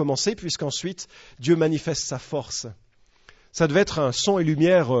fait que commencer, puisqu'ensuite Dieu manifeste sa force. Ça devait être un son et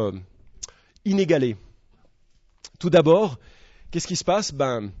lumière inégalé. Tout d'abord, qu'est-ce qui se passe ?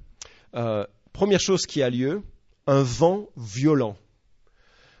 Première chose qui a lieu, un vent violent.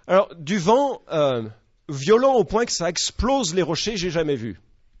 Alors, du vent violent au point que ça explose les rochers, j'ai jamais vu.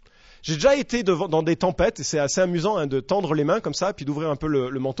 J'ai déjà été dans des tempêtes, et c'est assez amusant de tendre les mains comme ça, puis d'ouvrir un peu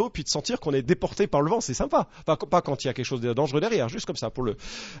le manteau, puis de sentir qu'on est déporté par le vent, c'est sympa. Enfin, pas quand il y a quelque chose de dangereux derrière, juste comme ça, puis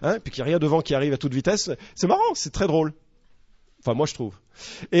qu'il n'y a rien devant qui arrive à toute vitesse. C'est marrant, c'est très drôle. Enfin, moi je trouve.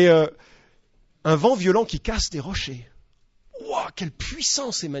 Et un vent violent qui casse des rochers. Ouah, quelle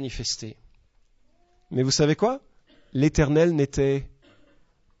puissance est manifestée. Mais vous savez quoi ? L'Éternel n'était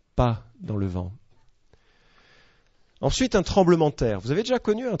pas dans le vent. Ensuite, un tremblement de terre. Vous avez déjà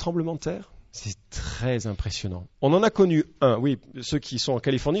connu un tremblement de terre ? C'est très impressionnant. On en a connu un, oui, ceux qui sont en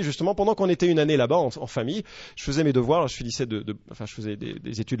Californie, justement, pendant qu'on était une année là-bas en famille, je faisais mes devoirs, je faisais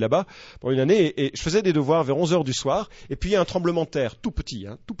des études là-bas pendant une année, et je faisais des devoirs vers 11h du soir, et puis il y a un tremblement de terre, tout petit.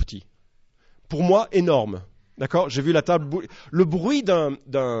 Pour moi, énorme. D'accord ? J'ai vu la table, le bruit d'un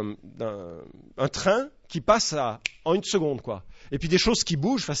train qui passe en une seconde, quoi. Et puis des choses qui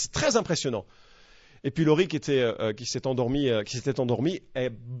bougent, c'est très impressionnant. Et puis Laurie qui s'était endormie,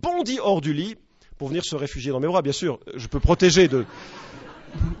 est bondie hors du lit pour venir se réfugier dans mes bras. Bien sûr, je peux protéger de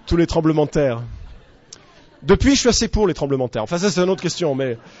tous les tremblements de terre. Depuis, je suis assez pour les tremblements de terre. Enfin, ça, c'est une autre question,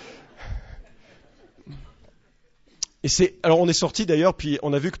 mais... Alors, on est sorti d'ailleurs, puis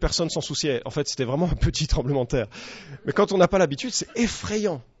on a vu que personne s'en souciait. En fait, c'était vraiment un petit tremblement de terre. Mais quand on n'a pas l'habitude, c'est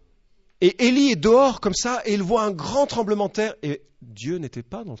effrayant. Et Élie est dehors comme ça, et il voit un grand tremblement de terre. Et Dieu n'était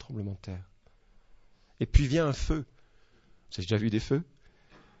pas dans le tremblement de terre. Et puis vient un feu. Vous avez déjà vu des feux ?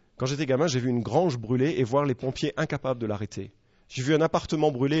 Quand j'étais gamin, j'ai vu une grange brûler et voir les pompiers incapables de l'arrêter. J'ai vu un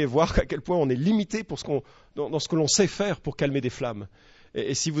appartement brûler et voir à quel point on est limité dans ce que l'on sait faire pour calmer des flammes.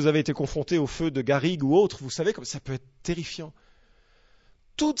 Et si vous avez été confronté au feu de garrigue ou autre, vous savez que ça peut être terrifiant.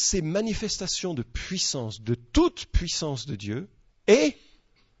 Toutes ces manifestations de puissance, de toute puissance de Dieu, et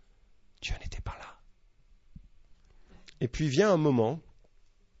Dieu n'était pas là. Et puis vient un moment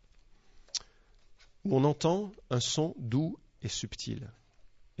où on entend un son doux et subtil.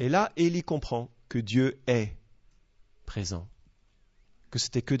 Et là, Élie comprend que Dieu est présent, que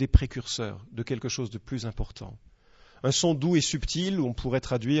c'était que des précurseurs de quelque chose de plus important. Un son doux et subtil, où on pourrait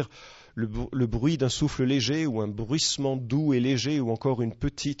traduire le bruit d'un souffle léger, ou un bruissement doux et léger, ou encore une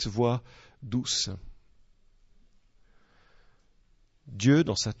petite voix douce. Dieu,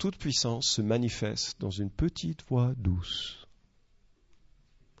 dans sa toute-puissance, se manifeste dans une petite voix douce.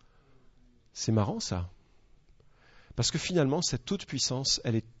 C'est marrant ça, parce que finalement, cette toute-puissance,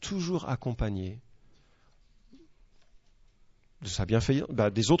 elle est toujours accompagnée de sa bienfaisance,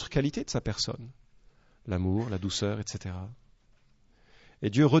 des autres qualités de sa personne. l'amour, la douceur, etc. Et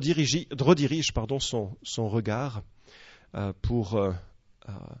Dieu redirige son regard pour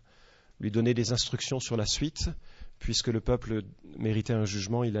lui donner des instructions sur la suite, puisque le peuple méritait un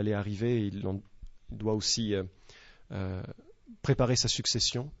jugement, il allait arriver, et il doit aussi préparer sa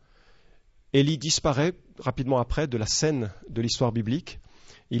succession. Élie disparaît rapidement après de la scène de l'histoire biblique.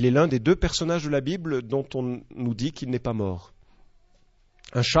 Il est l'un des 2 personnages de la Bible dont on nous dit qu'il n'est pas mort.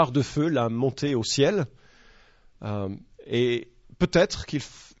 Un char de feu l'a monté au ciel, et peut-être qu'il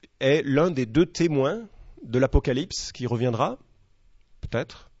est l'un des 2 témoins de l'Apocalypse qui reviendra,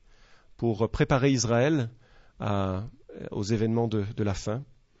 peut-être, pour préparer Israël aux événements de la fin.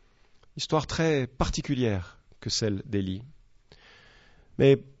 Histoire très particulière que celle d'Élie.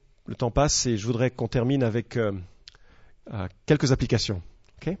 Mais le temps passe et je voudrais qu'on termine avec quelques applications.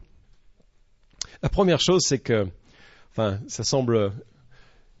 Okay? La première chose, c'est que, ça semble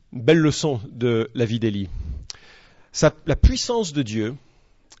une belle leçon de la vie d'Élie. La puissance de Dieu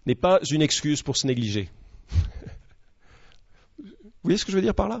n'est pas une excuse pour se négliger. Vous voyez ce que je veux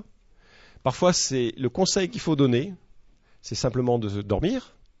dire par là? Parfois, c'est le conseil qu'il faut donner, c'est simplement de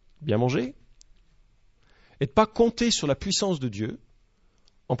dormir, bien manger, et de ne pas compter sur la puissance de Dieu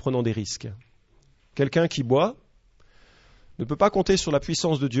en prenant des risques. Quelqu'un qui boit ne peut pas compter sur la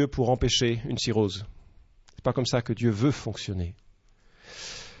puissance de Dieu pour empêcher une cirrhose. Ce n'est pas comme ça que Dieu veut fonctionner.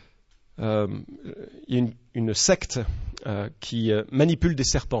 Il y a une secte qui manipule des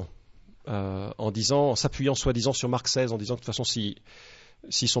serpents en s'appuyant soi-disant sur Marc 16, en disant que de toute façon,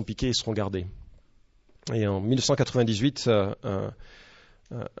 s'ils sont piqués, ils seront gardés. Et en 1998,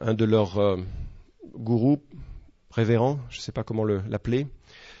 un de leurs gourous, révérends, je ne sais pas comment l'appeler,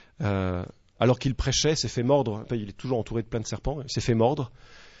 alors qu'il prêchait, s'est fait mordre. Il est toujours entouré de plein de serpents, il s'est fait mordre.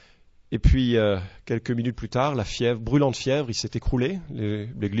 Et puis, quelques minutes plus tard, brûlante fièvre, il s'est écroulé.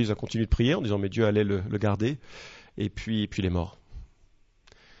 L'Église a continué de prier en disant mais Dieu allait le garder. Et puis il est mort.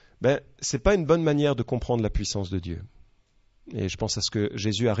 C'est pas une bonne manière de comprendre la puissance de Dieu. Et je pense à ce que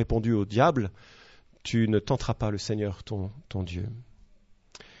Jésus a répondu au diable, tu ne tenteras pas le Seigneur ton Dieu.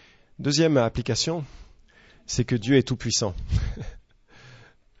 Deuxième application, c'est que Dieu est tout puissant.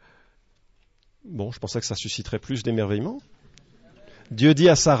 Bon, je pensais que ça susciterait plus d'émerveillement. Dieu dit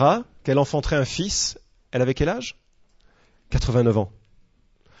à Sarah qu'elle enfanterait un fils. Elle avait quel âge? 89 ans.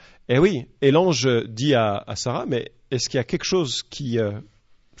 Eh oui, et l'ange dit à Sarah, mais est-ce qu'il y a quelque chose qui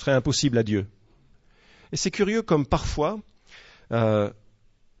serait impossible à Dieu? Et c'est curieux comme parfois,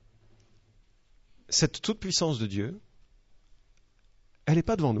 cette toute-puissance de Dieu, elle n'est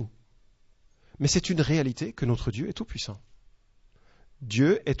pas devant nous. Mais c'est une réalité que notre Dieu est tout-puissant.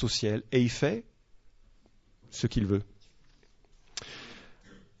 Dieu est au ciel et il fait ce qu'il veut.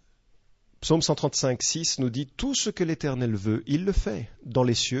 Psaume 135, 6 nous dit « Tout ce que l'Éternel veut, il le fait, dans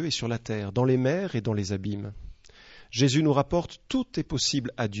les cieux et sur la terre, dans les mers et dans les abîmes. » Jésus nous rapporte « Tout est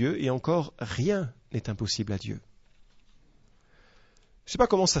possible à Dieu et encore rien n'est impossible à Dieu. » Je ne sais pas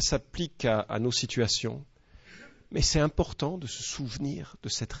comment ça s'applique à nos situations, mais c'est important de se souvenir de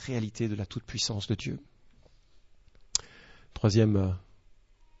cette réalité de la toute-puissance de Dieu. Troisième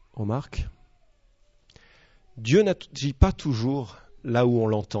remarque, Dieu n'agit pas toujours là où on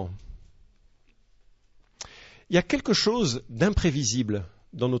l'entend. Il y a quelque chose d'imprévisible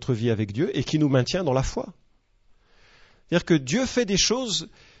dans notre vie avec Dieu et qui nous maintient dans la foi. C'est-à-dire que Dieu fait des choses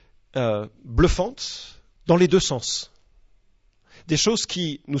bluffantes dans les 2 sens. Des choses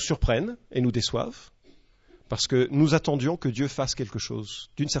qui nous surprennent et nous déçoivent, parce que nous attendions que Dieu fasse quelque chose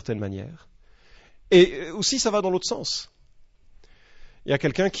d'une certaine manière. Et aussi, ça va dans l'autre sens. Il y a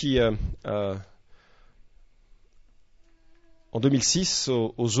quelqu'un qui, en 2006,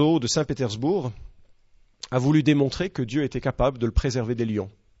 au zoo de Saint-Pétersbourg, a voulu démontrer que Dieu était capable de le préserver des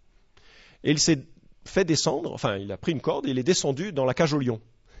lions. Et il s'est fait descendre, il a pris une corde et il est descendu dans la cage aux lions.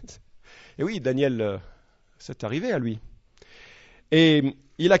 Et oui, Daniel, c'est arrivé à lui. Et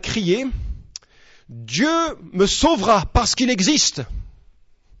il a crié « Dieu me sauvera parce qu'il existe !»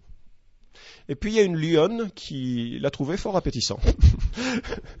 Et puis il y a une lionne qui l'a trouvé fort appétissant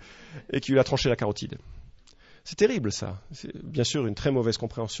et qui lui a tranché la carotide. C'est terrible ça. C'est bien sûr une très mauvaise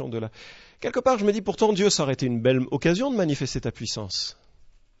compréhension de la... Quelque part je me dis pourtant Dieu, ça aurait été une belle occasion de manifester ta puissance.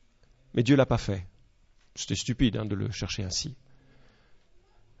 Mais Dieu l'a pas fait. C'était stupide de le chercher ainsi.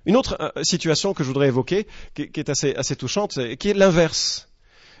 Une autre situation que je voudrais évoquer, qui est assez touchante, qui est l'inverse.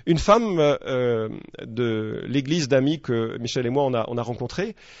 Une femme de l'église d'amis que Michel et moi on a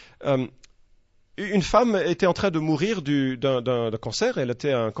rencontré, une femme était en train de mourir d'un cancer. Elle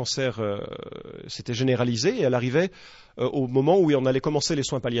était un cancer, c'était généralisé, et elle arrivait au moment où on allait commencer les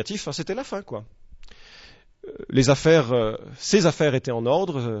soins palliatifs. C'était la fin, quoi. ses affaires étaient en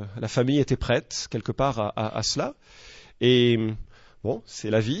ordre, la famille était prête quelque part à cela. Et bon, c'est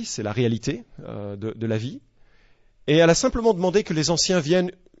la vie, c'est la réalité de la vie. Et elle a simplement demandé que les anciens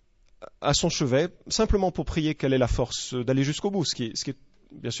viennent à son chevet, simplement pour prier qu'elle ait la force d'aller jusqu'au bout, ce qui est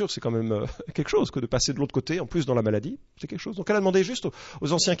bien sûr, c'est quand même quelque chose que de passer de l'autre côté, en plus dans la maladie, c'est quelque chose. Donc elle a demandé juste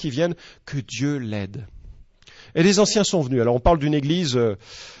aux anciens qui viennent que Dieu l'aide. Et les anciens sont venus. Alors on parle d'une église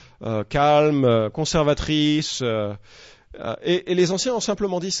calme, conservatrice, et les anciens ont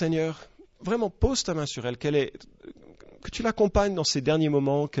simplement dit, Seigneur, vraiment pose ta main sur elle, que tu l'accompagnes dans ces derniers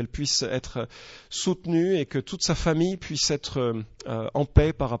moments, qu'elle puisse être soutenue et que toute sa famille puisse être en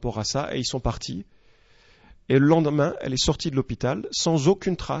paix par rapport à ça. Et ils sont partis. Et le lendemain, elle est sortie de l'hôpital sans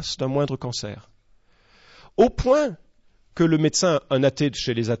aucune trace d'un moindre cancer. Au point que le médecin, un athée de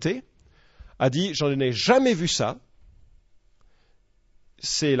chez les athées, a dit « J'en ai jamais vu ça.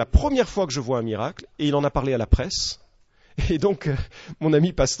 C'est la première fois que je vois un miracle. » Et il en a parlé à la presse. Et donc, notre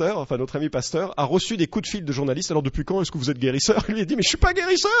ami pasteur, a reçu des coups de fil de journalistes. « Alors, depuis quand est-ce que vous êtes guérisseur ?» Il lui a dit « Mais je suis pas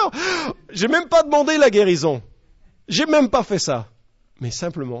guérisseur. J'ai même pas demandé la guérison. J'ai même pas fait ça. » Mais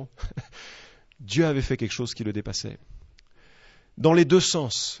simplement... Dieu avait fait quelque chose qui le dépassait. Dans les deux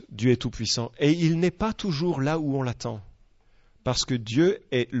sens, Dieu est tout puissant. Et il n'est pas toujours là où on l'attend. Parce que Dieu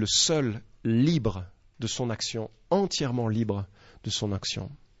est le seul libre de son action, entièrement libre de son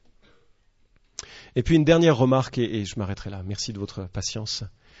action. Et puis une dernière remarque, et je m'arrêterai là. Merci de votre patience.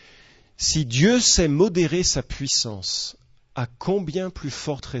 Si Dieu sait modérer sa puissance, à combien plus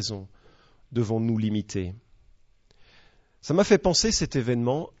forte raison devons-nous l'imiter ? Ça m'a fait penser cet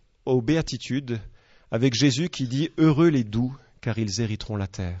événement aux béatitudes, avec Jésus qui dit « Heureux les doux, car ils hériteront la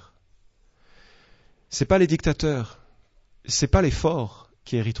terre ». Ce n'est pas les dictateurs, ce n'est pas les forts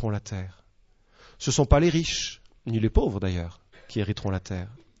qui hériteront la terre. Ce ne sont pas les riches, ni les pauvres d'ailleurs, qui hériteront la terre.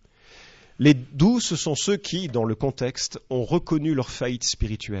 Les doux, ce sont ceux qui, dans le contexte, ont reconnu leur faillite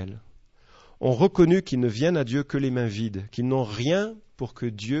spirituelle, ont reconnu qu'ils ne viennent à Dieu que les mains vides, qu'ils n'ont rien pour que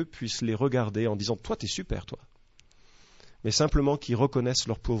Dieu puisse les regarder en disant « Toi, t'es super, toi ». Mais simplement qu'ils reconnaissent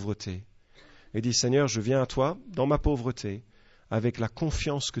leur pauvreté. Et disent, Seigneur, je viens à toi dans ma pauvreté, avec la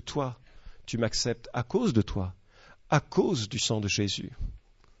confiance que toi, tu m'acceptes à cause de toi, à cause du sang de Jésus,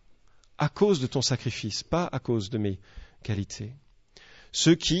 à cause de ton sacrifice, pas à cause de mes qualités.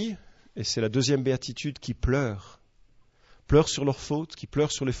 Ceux qui, et c'est la deuxième béatitude, qui pleurent sur leurs fautes, qui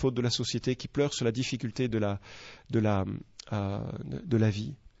pleurent sur les fautes de la société, qui pleurent sur la difficulté de la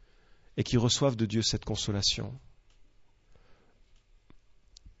vie, et qui reçoivent de Dieu cette consolation.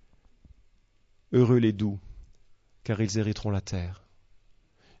 Heureux les doux, car ils hériteront la terre.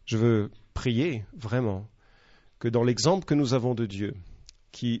 Je veux prier vraiment que dans l'exemple que nous avons de Dieu,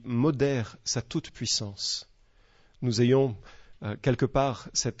 qui modère sa toute-puissance, nous ayons quelque part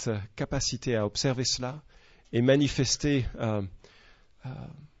cette capacité à observer cela et manifester un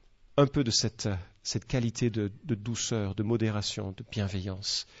peu de cette qualité de douceur, de modération, de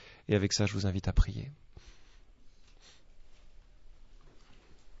bienveillance. Et avec ça, je vous invite à prier.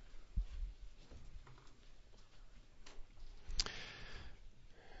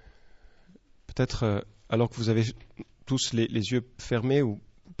 Peut-être, alors que vous avez tous les yeux fermés ou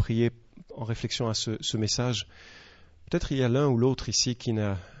priez en réflexion à ce message, peut-être il y a l'un ou l'autre ici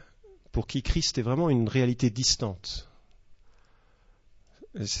pour qui Christ est vraiment une réalité distante.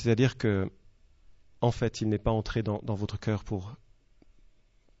 C'est-à-dire que, en fait, il n'est pas entré dans votre cœur pour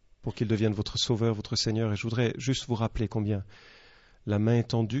qu'il devienne votre sauveur, votre Seigneur. Et je voudrais juste vous rappeler combien la main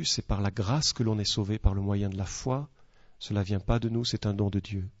étendue, c'est par la grâce que l'on est sauvé, par le moyen de la foi. Cela ne vient pas de nous, c'est un don de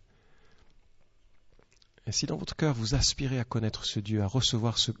Dieu. Et si dans votre cœur vous aspirez à connaître ce Dieu, à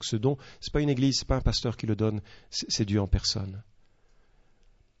recevoir ce don, ce n'est pas une église, ce n'est pas un pasteur qui le donne, c'est Dieu en personne.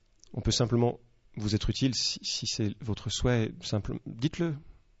 On peut simplement vous être utile si c'est votre souhait, dites-le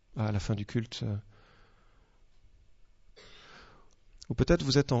à la fin du culte. Ou peut-être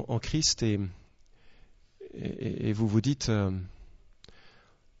vous êtes en Christ et vous vous dites,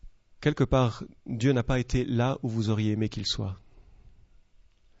 quelque part, Dieu n'a pas été là où vous auriez aimé qu'il soit.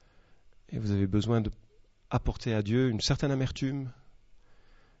 Et vous avez besoin de apporter à Dieu une certaine amertume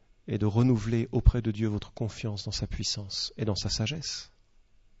et de renouveler auprès de Dieu votre confiance dans sa puissance et dans sa sagesse.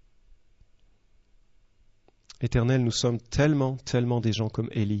 Éternel, nous sommes tellement des gens comme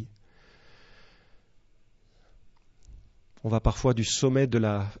Elie. On va parfois du sommet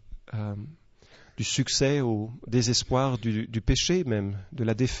du succès au désespoir, du péché même, de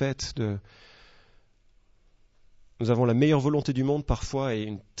la défaite. Nous avons la meilleure volonté du monde parfois et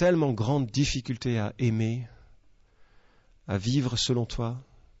une tellement grande difficulté à aimer, à vivre selon toi.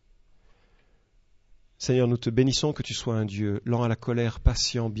 Seigneur, nous te bénissons que tu sois un Dieu lent à la colère,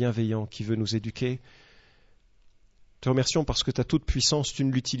 patient, bienveillant, qui veut nous éduquer, Te remercions parce que ta toute puissance, tu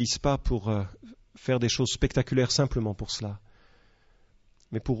ne l'utilises pas pour faire des choses spectaculaires simplement pour cela,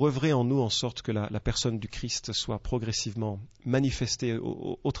 mais pour œuvrer en nous en sorte que la personne du Christ soit progressivement manifestée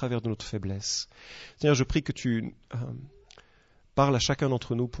au travers de notre faiblesse. Seigneur, je prie que tu parles à chacun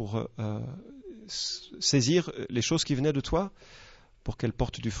d'entre nous pour saisir les choses qui venaient de toi, pour qu'elles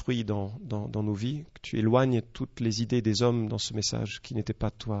portent du fruit dans nos vies, que tu éloignes toutes les idées des hommes dans ce message qui n'étaient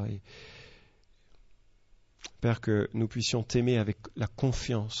pas de toi. Et Père, que nous puissions t'aimer avec la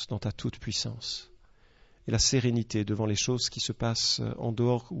confiance dans ta toute puissance et la sérénité devant les choses qui se passent en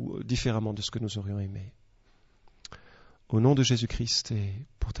dehors ou différemment de ce que nous aurions aimé. Au nom de Jésus-Christ et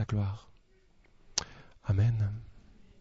pour ta gloire. Amen.